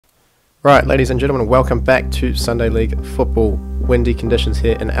Right, ladies and gentlemen, welcome back to Sunday League football. Windy conditions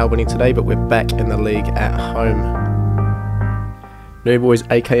here in Albany today, but we're back in the league at home. New Boys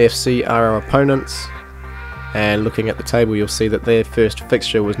AKFC are our opponents, and looking at the table you'll see that their first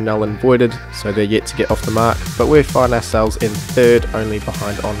fixture was null and voided, so they're yet to get off the mark, but we find ourselves in third, only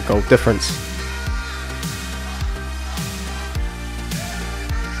behind on goal difference.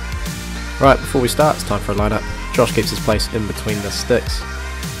 Right, before we start, it's time for a lineup. Josh keeps his place in between the sticks.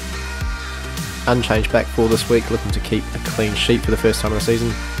 Unchanged back four this week, looking to keep a clean sheet for the first time of the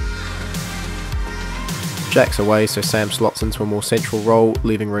season. Jack's away, so Sam slots into a more central role,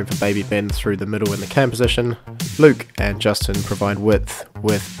 leaving room for Baby Ben through the middle in the cam position. Luke and Justin provide width,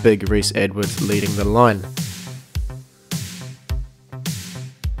 with Big Reese Edwards leading the line.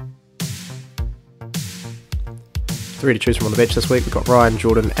 Three to choose from on the bench this week. We've got Ryan,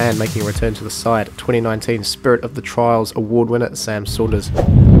 Jordan, and making a return to the side, 2019 Spirit of the Trials award winner Sam Saunders.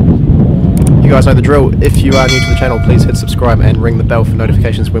 You guys know the drill. If you are new to the channel, please hit subscribe and ring the bell for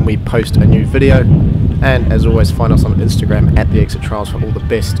notifications when we post a new video. And as always, find us on Instagram at the Exit Trials for all the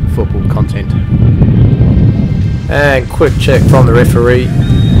best football content. And quick check from the referee,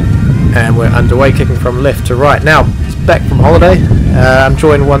 and we're underway, kicking from left to right. Now, he's back from holiday. I'm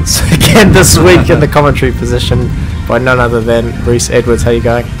joined once again this week in the commentary position by none other than Reese Edwards. How you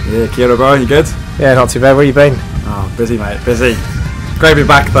going? Yeah, kia ora bro, you good? Yeah, not too bad. Where you been? Oh, busy mate, busy. Great to be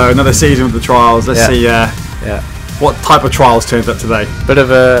back though, another season with the trials. Let's see what type of trials turns up today. Bit of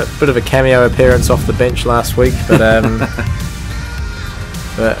a cameo appearance off the bench last week, but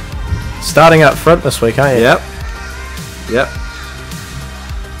but starting up front this week, aren't you? Yep.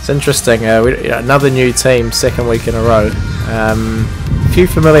 It's interesting. Another new team, second week in a row. A few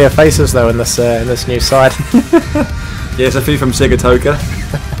familiar faces though in this new side. Yes, a few from Sigatoka,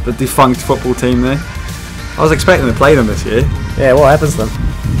 the defunct football team there. I was expecting to play them this year. Yeah, what happens to them?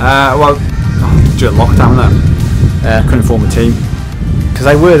 During lockdown, that couldn't form a team. Because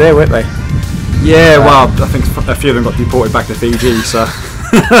they were there, weren't they? Yeah, well, I think a few of them got deported back to Fiji, so.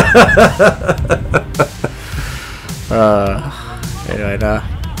 Anyway,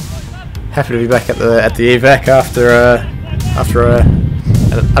 happy to be back at the evac after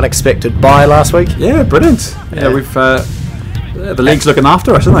an unexpected bye last week. Yeah, brilliant. Yeah, we've the league's looking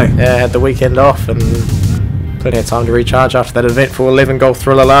after us, aren't they? Yeah, had the weekend off and plenty of time to recharge after that eventful 11-goal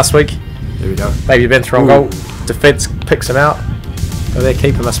thriller last week. There we go. Baby Ben through on goal. Defence picks him out. Oh, their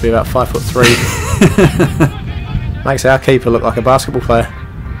keeper must be about 5'3". Makes our keeper look like a basketball player.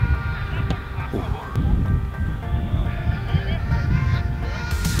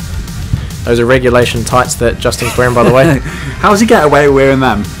 Those are regulation tights that Justin's wearing, by the way. How does he get away with wearing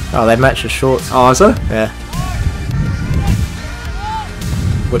them? Oh, they match his shorts. Oh, is it? Yeah.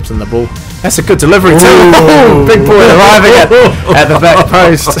 Whips in the ball. That's a good delivery too. Ooh, big boy arriving at the back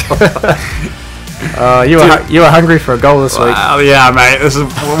post. You were hungry for a goal this week. Well, yeah, mate. This is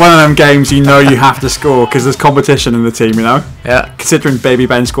one of them games you know you have to score because there's competition in the team, you know. Yeah. Considering Baby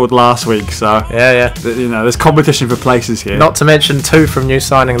Ben scored last week, so yeah. You know, there's competition for places here. Not to mention two from new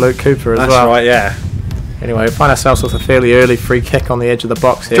signing Luke Cooper as well. That's right. Yeah. Anyway, we find ourselves with a fairly early free kick on the edge of the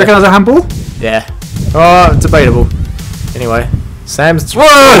box here. Do you reckon that was a handball? Yeah. Oh, debatable. Anyway. Sam's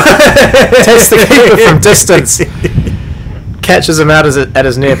tests the keeper from distance, catches him out at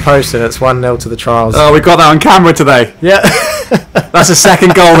his near post, and it's 1-0 to the Trials. Oh, we got that on camera today. Yeah. That's the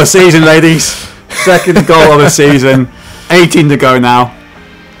second goal of the season, ladies. Second goal of the season. 18 to go now.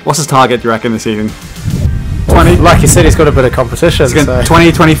 What's his target, do you reckon, this season? 20? Like you said, he's got a bit of competition. So.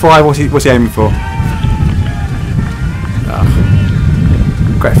 20, 25, what's he aiming for? Oh.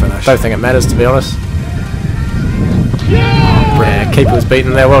 Great finish. Don't think it matters, to be honest. Yeah, keeper was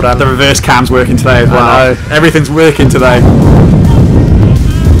beaten there, well done. The reverse cam's working today as well. I know. Everything's working today.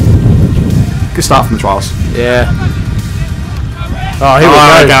 Good start from the Trials. Yeah. Oh, here we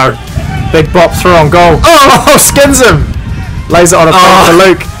go. Big bop through on goal. Oh, skins him. Lays it on a plate for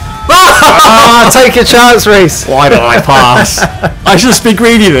Luke. Oh, take your chance, Reese. Why did I pass? I should have been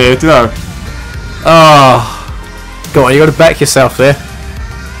greedy there, do you know? Oh. Go on, you got to back yourself there.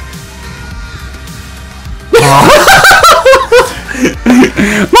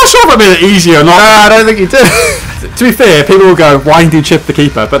 I'm not sure if I made it easier or not. I don't think you did. To be fair, people will go, why did you chip the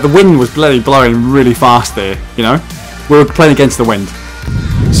keeper? But the wind was bloody blowing really fast there, you know? We were playing against the wind.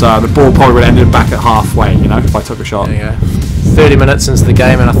 So the ball probably would have ended back at halfway, you know, if I took a shot. There you go. 30 minutes into the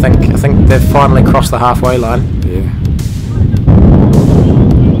game, and I think they've finally crossed the halfway line. Yeah.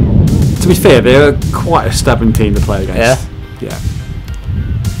 To be fair, they're quite a stubborn team to play against. Yeah.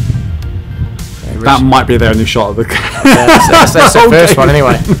 That might be their only shot of the. That's the first one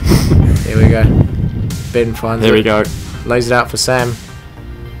anyway. Here we go. Ben finds Here it. we go. Lays it out for Sam.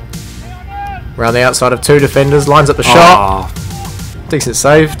 Around the outside of 2 defenders, lines up the shot. Decent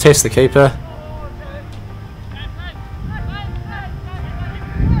save, test the keeper.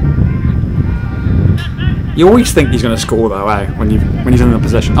 You always think he's going to score though, eh? When he's in the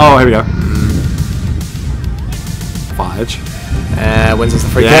position. Oh, here we go. Fudge. Wins us the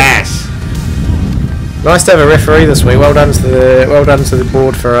free kick. Yes. Nice to have a referee this week. Well done to the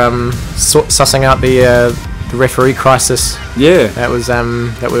board for sussing out the referee crisis. Yeah. That was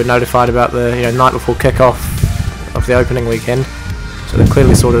that we were notified about the night before kickoff of the opening weekend. So they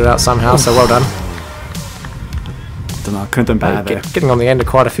clearly sorted it out somehow. So well done. Don't know. Couldn't have done better there. Getting on the end of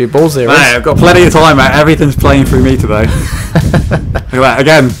quite a few balls there. Mate, I've got plenty of time, mate. Everything's playing through me today. Look at that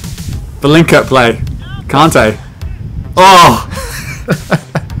again. The link-up play. Kante. Oh.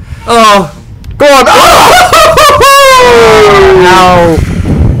 Oh. Go on! Oh!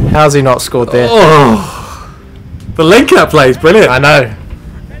 How's he not scored there? Oh. The link-up play is brilliant. I know.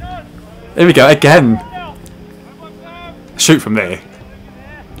 Here we go again. Shoot from there.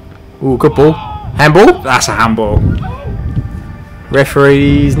 Ooh, good ball. Handball? That's a handball.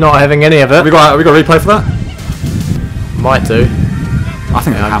 Referee's not having any of it. We got a replay for that? Might do. I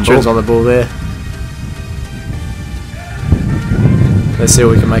think it's a handball. On the ball there. Let's see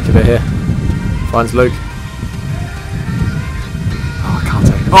what we can make of it here. Finds Luke. Oh, I can't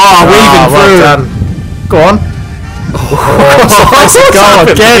take it. Oh, weaving through. Well done. Go on.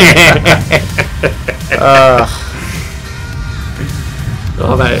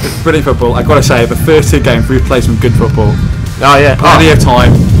 Oh, mate, it's brilliant football. I've got to say, the first 2 games we've played some good football. Oh yeah. Plenty of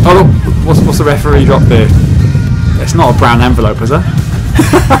time. Oh, look, what's the referee drop there? It's not a brown envelope, is it?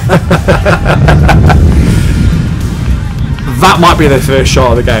 That might be their first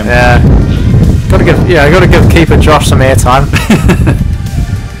shot of the game. Yeah. Got to give keeper Josh some airtime.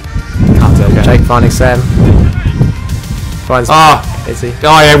 Can't take it. Jake finding Sam. Finds Edzzie.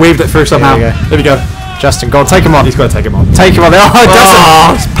 Oh yeah, weaved it through somehow. There we go. Justin, go on, take him on. He's got to take him on. Take him on there. Oh, it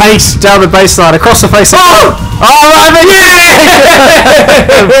doesn't. Pace down the baseline, across the face. Oh, right,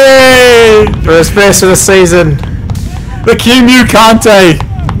 yeah! First best of the season. The QMU Kante.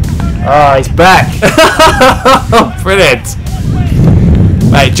 Oh, he's back. Brilliant.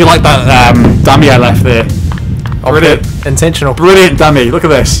 Mate, do you like that dummy I left there? Brilliant. Intentional. Brilliant dummy. Look at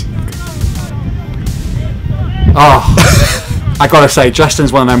this. Oh. I gotta say,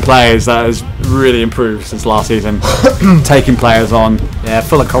 Justin's one of them players that has really improved since last season. Taking players on. Yeah,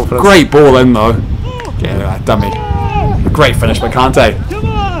 full of confidence. Great ball in though. Yeah, look at that dummy. A great finish by Kante.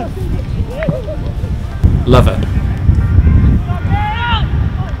 Love it.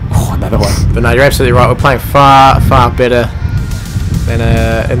 Oh, another one. But no, you're absolutely right. We're playing far better than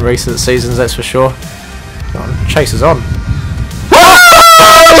in recent seasons, that's for sure. Go on, chases on.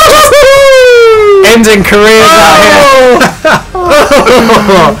 Ending careers out here.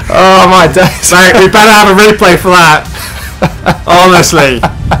 Oh my days. Mate, we better have a replay for that. Honestly.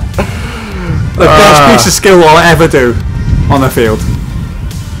 The best piece of skill I'll ever do on the field.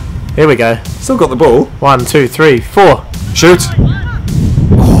 Here we go. Still got the ball. 1, 2, 3, 4. Shoot.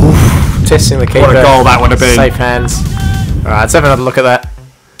 Testing the keeper. What a goal that would have been. Safe hands. Alright, let's have another look at that.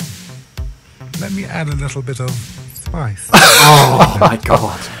 Let me add a little bit of spice. Oh my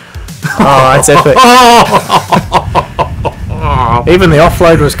god. Oh, that's epic. Even the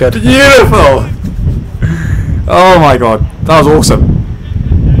offload was good. Beautiful. Oh my god. That was awesome.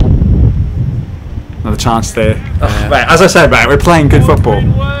 Another chance there. Oh, mate, as I said, mate, we're playing good football.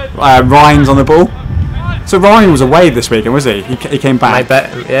 Ryan's on the ball. So Ryan was away this weekend, was he? He came back.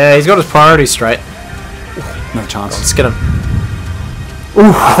 Yeah, he's got his priorities straight. No chance. Let's get him.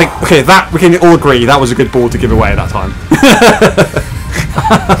 Ooh, I think, okay, that we can all agree that was a good ball to give away at that time.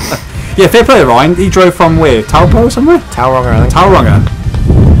 Yeah, fair play, Ryan. He drove from where? Taupo or somewhere? Tauranga, I think. Tauranga.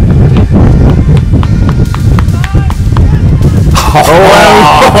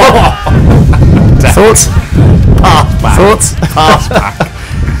 Thoughts? Pass back. Thoughts? Pass back.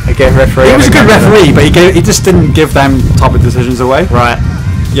 Again, referee. He was a good referee, but he just didn't give them type of decisions away. Right.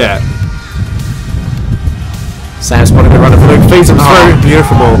 Yeah. Sam spotting the run of Luke, feeds him through.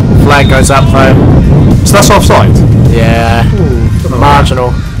 Beautiful ball. Flag goes up though. So that's offside? Yeah. Ooh,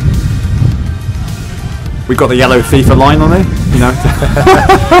 marginal. We got the yellow FIFA line on there, you know.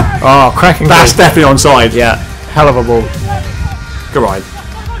 Oh, cracking. That's goal. definitely onside. Yeah. Hell of a ball. Good ride.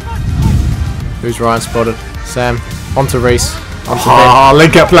 Who's Ryan spotted? Sam. On to Reese. Oh,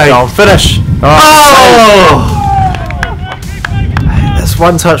 link up play. Oh, finish. Oh! That's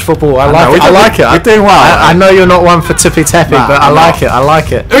one-touch football. I like it. We're doing well. I know you're not one for tippy-tappy, but I like it. I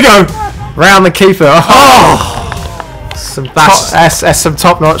like it. Here we go. Round the keeper. Oh! That's some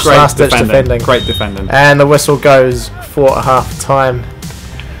top-notch last-ditch defending. Great defending. And the whistle goes for half-time.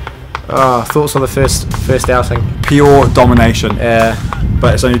 Oh, thoughts on the first outing? Pure domination. Yeah.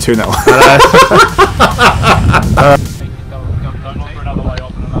 But it's only 2-0.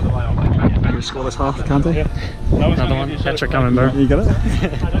 Score this half, can't they? Another one. Hat-trick coming, bro. You got it?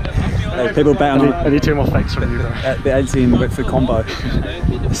 Hey, people bet on I need 2 more fakes from you, bro. the Edzzie and Whitford combo.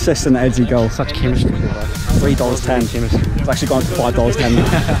 Assist and Edzzie goal. Such chemistry, bro. $3.10. Chemistry. It's actually gone to $5.10 now.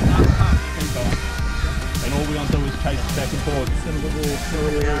 And all we want to do is chase it back and forward.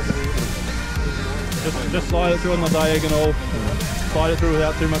 Just slide it through on the diagonal. Slide it through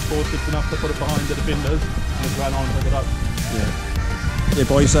without too much force. It's enough to put it behind the defenders and just run on and pick it up. Yeah,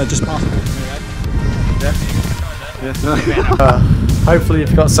 boys, just pass it. Hopefully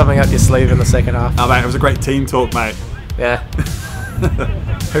you've got something up your sleeve in the second half. Oh, mate, it was a great team talk, mate. Yeah.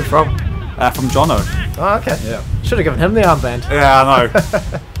 Who from? From Jono. Oh, okay. Yeah. Should have given him the armband. Yeah, I know.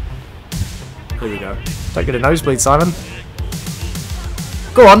 Here we go. Don't get a nosebleed, Simon.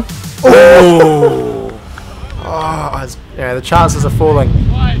 Go on. Oh! Yeah, the chances are falling.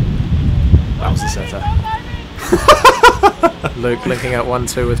 That was the setter. Luke linking up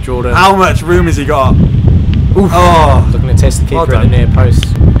 1-2 with Jordan. How much room has he got? Oof. Oh! Looking to test the keeper Well at the near post.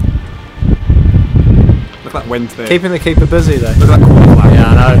 Look at that wind there. Keeping the keeper busy though. Look at that corner flag. Yeah,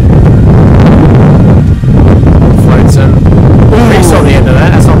 I know. Floats in. Reese on the end of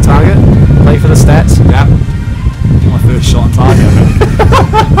that. That's on target. Play for the stats. Yeah. My first shot on target, I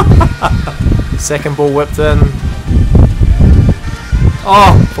think. Second ball whipped in.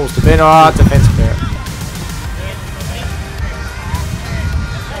 Oh! Falls to Ben. Oh, defence clear.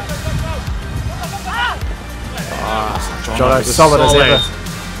 Jono, solid as ever.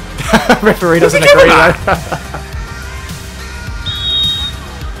 Referee doesn't agree though.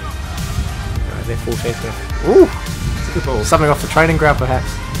 They're 14th. Ooh! It's a good ball. Something off the training ground perhaps.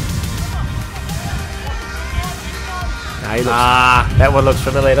 Nah, he looks, that one looks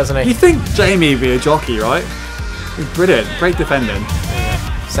familiar, doesn't he? You think Jamie would be a jockey, right? He's brilliant. Great defending.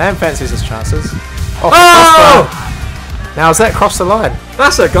 Sam fancies his chances. Oh! Now has that crossed the line?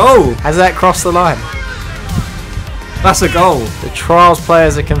 That's a goal! Has that crossed the line? That's a goal. The trials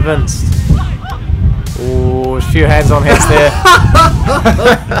players are convinced. Ooh, a few hands on heads there.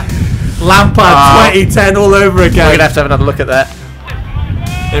 Lampard 2010 all over again. We're going to have another look at that.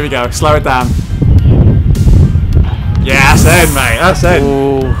 Here we go. Slow it down. Yeah, that's in, mate. That's in.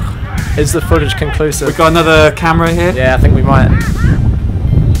 Ooh. Is the footage conclusive? We've got another camera here. Yeah, I think we might.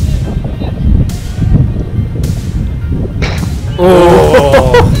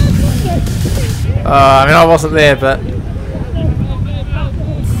 Oh. I mean, I wasn't there, but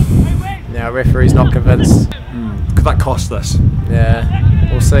now referee's not convinced. Could that cost us? Yeah,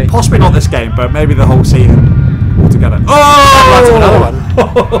 we'll see. Possibly not this game, but maybe the whole season altogether. Oh! Another one.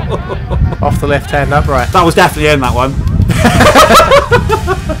 Off the left hand upright. That was definitely in that one.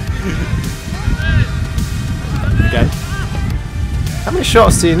 Okay. How many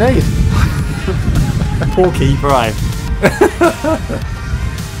shots do you need? Poor keeper, eh?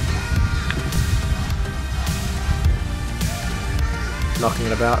 Knocking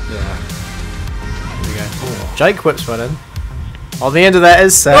it about. Yeah. Here we go. Jake whips one in. On the end of that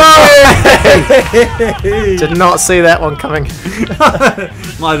is Sam. Did not see that one coming.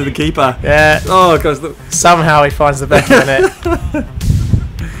 Neither the keeper. Yeah. Oh, because Somehow he finds the back of the net.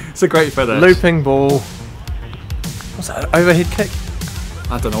 it's a great finish. Looping ball. What's that? An overhead kick?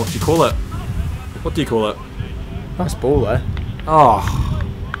 I don't know what you call it. What do you call it? Nice ball though. Oh.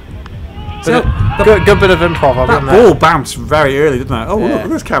 Good bit of improv. I'll That give him ball bounced very early, didn't it? Oh, Yeah. look at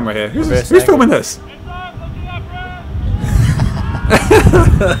this camera here. Who's Reverse filming this?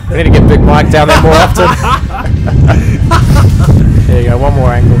 We need to get Big Mike down there more often. There you go, one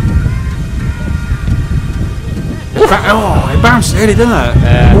more angle. Oh, it bounced early, didn't it?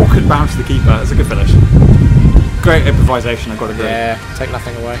 Yeah. Awkward bounce to the keeper. It's a good finish. Great improvisation, I've got to agree. Yeah, take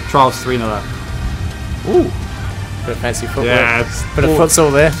nothing away. Trials 3-0 there. Ooh, bit of fancy footwork. Yeah, it's Bit of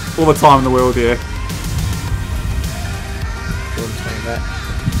futsal there. all the time in the world here. Jordan's coming back.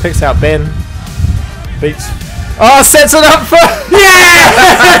 Picks out Ben. Beats. Oh, sets it up for. Yeah!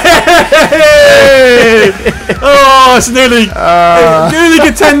 Oh, it's nearly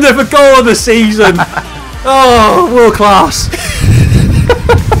contender for goal of the season. Oh, world class.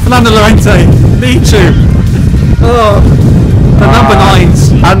 Fernando Llorente, Nichu. Oh, the number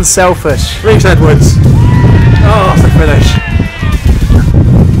 9s. Unselfish. Reece Edwards. Oh, it's a finish.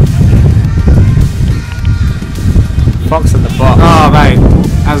 Fox in the box. Oh, mate.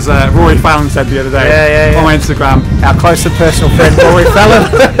 As Rory Fallon said the other day on my Instagram. Our close and personal friend Rory Fallon.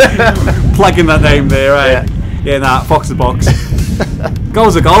 Plugging that name there, right? Yeah, nah, Fox the box.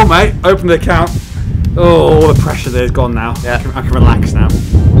 Goal's a goal, mate. Open the account. Oh, all the pressure there's gone now. Yeah. I can relax now.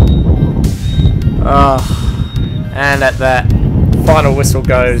 And at that, final whistle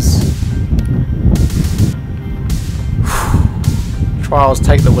goes. Trials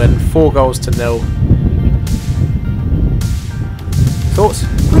take the win, 4-0. Thoughts?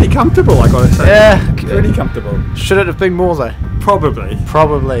 Pretty comfortable, I gotta say. Yeah. Pretty comfortable. Should it have been more though? Probably.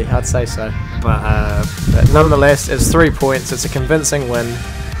 Probably, I'd say so. But But nonetheless, it's 3 points. It's a convincing win,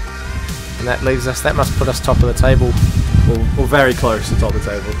 and that leaves us. That must put us top of the table. we're very close to top of the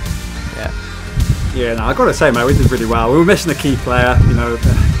table. Yeah. Yeah, no, I gotta say, mate, we did really well. We were missing a key player, you know.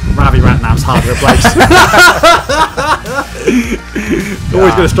 Ravi Ratnam's hard to replace.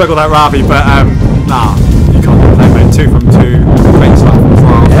 Always gonna struggle that Ravi, but nah, you can't complain, mate. 2 from 2, great stuff as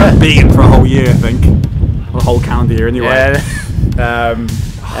well. Yeah. Beaten for a whole year, I think, or a whole calendar year anyway. Yeah.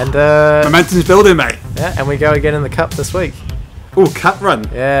 And Momentum's building, mate. yeah, and we go again in the cup this week. Oh, cup run.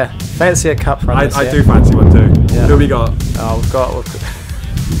 Yeah, fancy a cup run. this I year. do fancy one too. Yeah. Who we got? Oh, we've got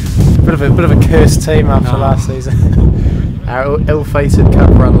a bit of a cursed team after last season. Our ill-fated cup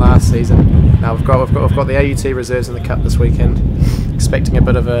run last season. Now we've got the AUT reserves in the cup this weekend. Expecting a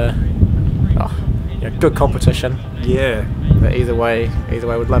bit of a good competition. Yeah. But either way, we'd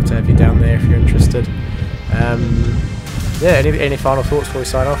love to have you down there if you're interested. Yeah. Any final thoughts before we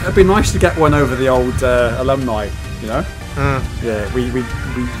sign off? It'd be nice to get one over the old alumni. You know. Yeah. We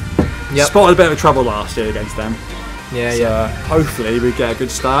spotted a bit of trouble last year against them. Yeah, So hopefully we get a good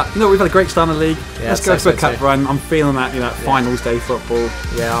start. You know, we've had a great start in the league. Yeah, Let's I'd go say for a so cup too. run. I'm feeling that, finals day football.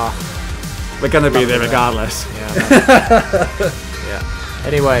 Yeah. We're going to be Love there that. regardless. Yeah. Yeah.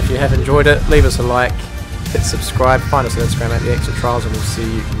 Anyway, if you have enjoyed it, leave us a like, hit subscribe, find us on Instagram at the Extra Trials, and we'll see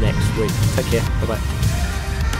you next week. Take care. Bye bye.